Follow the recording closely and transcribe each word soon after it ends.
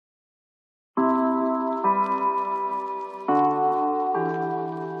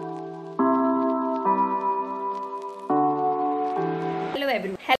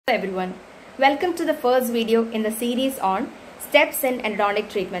Hello everyone, welcome to the first video in the series on steps in endodontic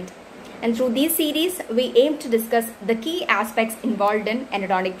treatment. And through these series, we aim to discuss the key aspects involved in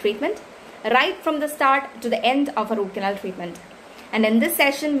endodontic treatment, right from the start to the end of a root canal treatment. And in this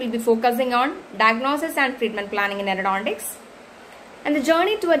session, we'll be focusing on diagnosis and treatment planning in endodontics. And the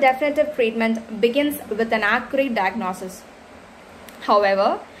journey to a definitive treatment begins with an accurate diagnosis.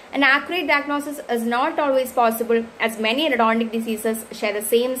 However, an accurate diagnosis is not always possible as many endodontic diseases share the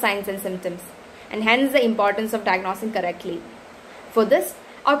same signs and symptoms, and hence the importance of diagnosing correctly. For this,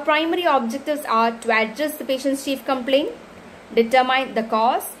 our primary objectives are to address the patient's chief complaint, determine the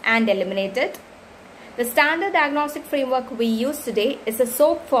cause and eliminate it. The standard diagnostic framework we use today is a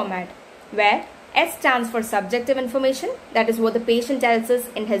SOAP format, where S stands for subjective information, that is what the patient tells us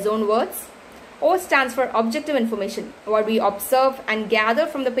in his own words. O stands for objective information, what we observe and gather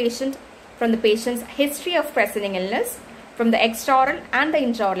from the patient's history of presenting illness, from the extraoral and the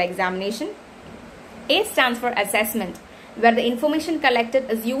intraoral examination. A stands for assessment, where the information collected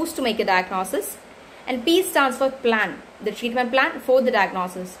is used to make a diagnosis. And P stands for plan, the treatment plan for the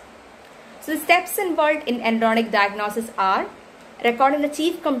diagnosis. So the steps involved in endodontic diagnosis are recording the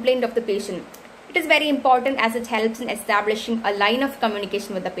chief complaint of the patient. It is very important as it helps in establishing a line of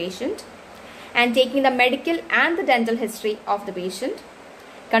communication with the patient, and taking the medical and the dental history of the patient,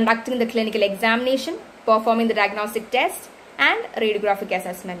 conducting the clinical examination, performing the diagnostic test and radiographic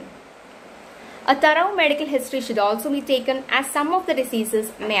assessment. A thorough medical history should also be taken as some of the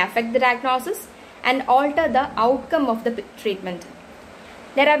diseases may affect the diagnosis and alter the outcome of the treatment.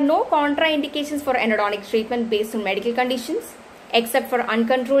 There are no contraindications for endodontic treatment based on medical conditions except for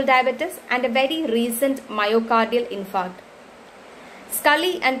uncontrolled diabetes and a very recent myocardial infarct.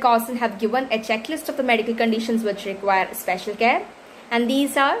 Scully and Carson have given a checklist of the medical conditions which require special care, and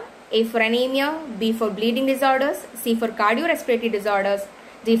these are A for anemia, B for bleeding disorders, C for cardiorespiratory disorders,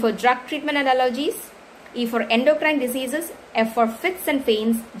 D for drug treatment and allergies, E for endocrine diseases, F for fits and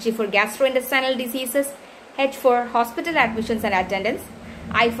faints, G for gastrointestinal diseases, H for hospital admissions and attendance,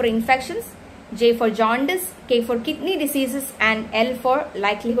 I for infections, J for jaundice, K for kidney diseases, and L for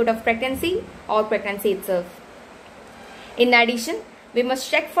likelihood of pregnancy or pregnancy itself. In addition, we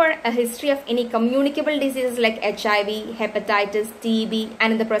must check for a history of any communicable diseases like HIV, hepatitis, TB,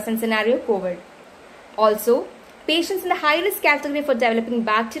 and in the present scenario, COVID. Also, patients in the high-risk category for developing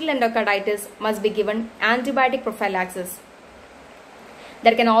bacterial endocarditis must be given antibiotic prophylaxis.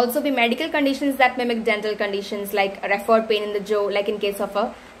 There can also be medical conditions that mimic dental conditions like referred pain in the jaw, like in case of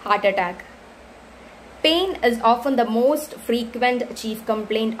a heart attack. Pain is often the most frequent chief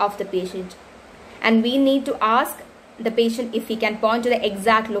complaint of the patient, and we need to ask the patient if he can point to the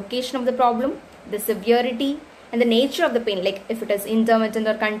exact location of the problem, the severity and the nature of the pain, like if it is intermittent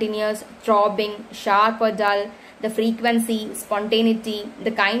or continuous, throbbing, sharp or dull, the frequency, spontaneity, the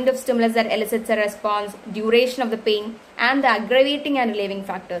kind of stimulus that elicits a response, duration of the pain, and the aggravating and relieving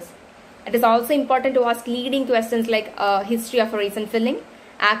factors. It is also important to ask leading questions like a history of a recent filling,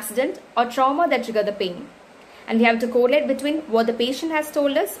 accident or trauma that trigger the pain. And we have to correlate between what the patient has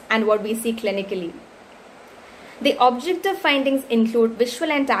told us and what we see clinically. The objective findings include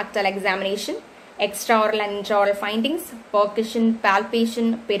visual and tactile examination, extraoral and intraoral findings, percussion,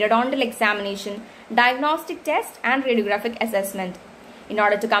 palpation, periodontal examination, diagnostic test and radiographic assessment in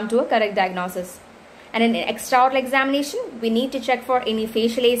order to come to a correct diagnosis. And in extraoral examination, we need to check for any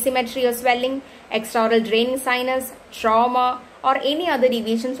facial asymmetry or swelling, extraoral draining sinus, trauma or any other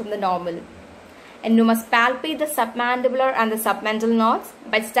deviations from the normal. And you must palpate the submandibular and the submental knots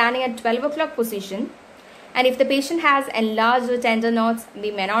by standing at 12 o'clock position. And if the patient has enlarged or tender knots, we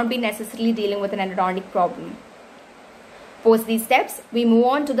may not be necessarily dealing with an endodontic problem. Post these steps, we move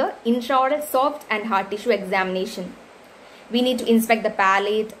on to the intraoral soft and hard tissue examination. We need to inspect the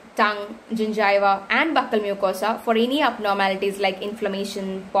palate, tongue, gingiva and buccal mucosa for any abnormalities like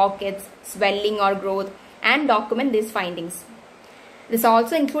inflammation, pockets, swelling or growth, and document these findings. This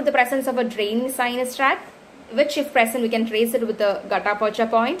also includes the presence of a draining sinus tract, which if present we can trace it with a gutta percha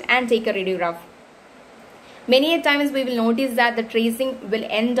point and take a radiograph. Many a times we will notice that the tracing will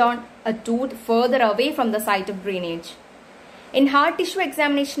end on a tooth further away from the site of drainage. In hard tissue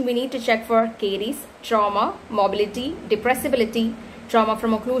examination, we need to check for caries, trauma, mobility, depressibility, trauma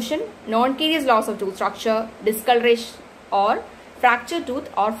from occlusion, non-carious loss of tooth structure, discoloration or fractured tooth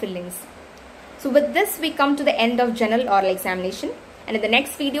or fillings. So with this, we come to the end of general oral examination, and in the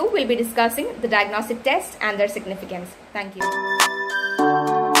next video, we'll be discussing the diagnostic tests and their significance. Thank you.